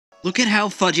Look at how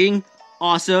fudging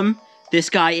awesome this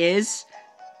guy is.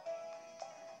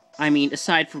 I mean,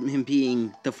 aside from him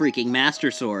being the freaking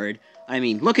Master Sword, I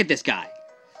mean, look at this guy.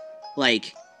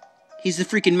 Like, he's the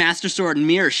freaking Master Sword and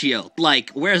Mirror Shield. Like,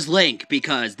 where's Link?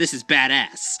 Because this is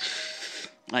badass.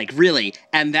 Like, really.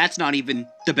 And that's not even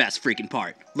the best freaking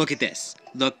part. Look at this.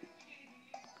 Look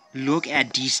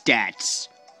at these stats.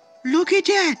 Look at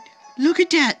that. Look at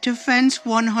that. Defense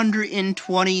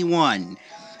 121.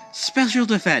 Special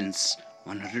defense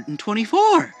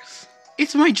 124.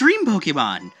 It's my dream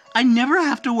Pokemon. I never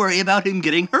have to worry about him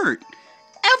getting hurt.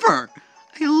 Ever.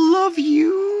 I love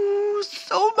you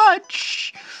so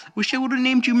much. Wish I would have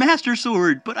named you Master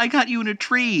Sword, but I got you in a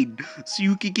trade so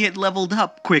you could get leveled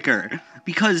up quicker.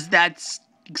 Because that's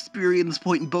experience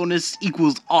point bonus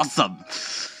equals awesome.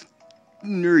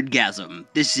 Nerdgasm.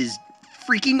 This is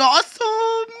freaking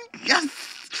awesome.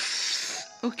 Yes.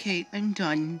 Okay, I'm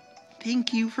done.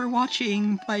 Thank you for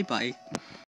watching. Bye-bye.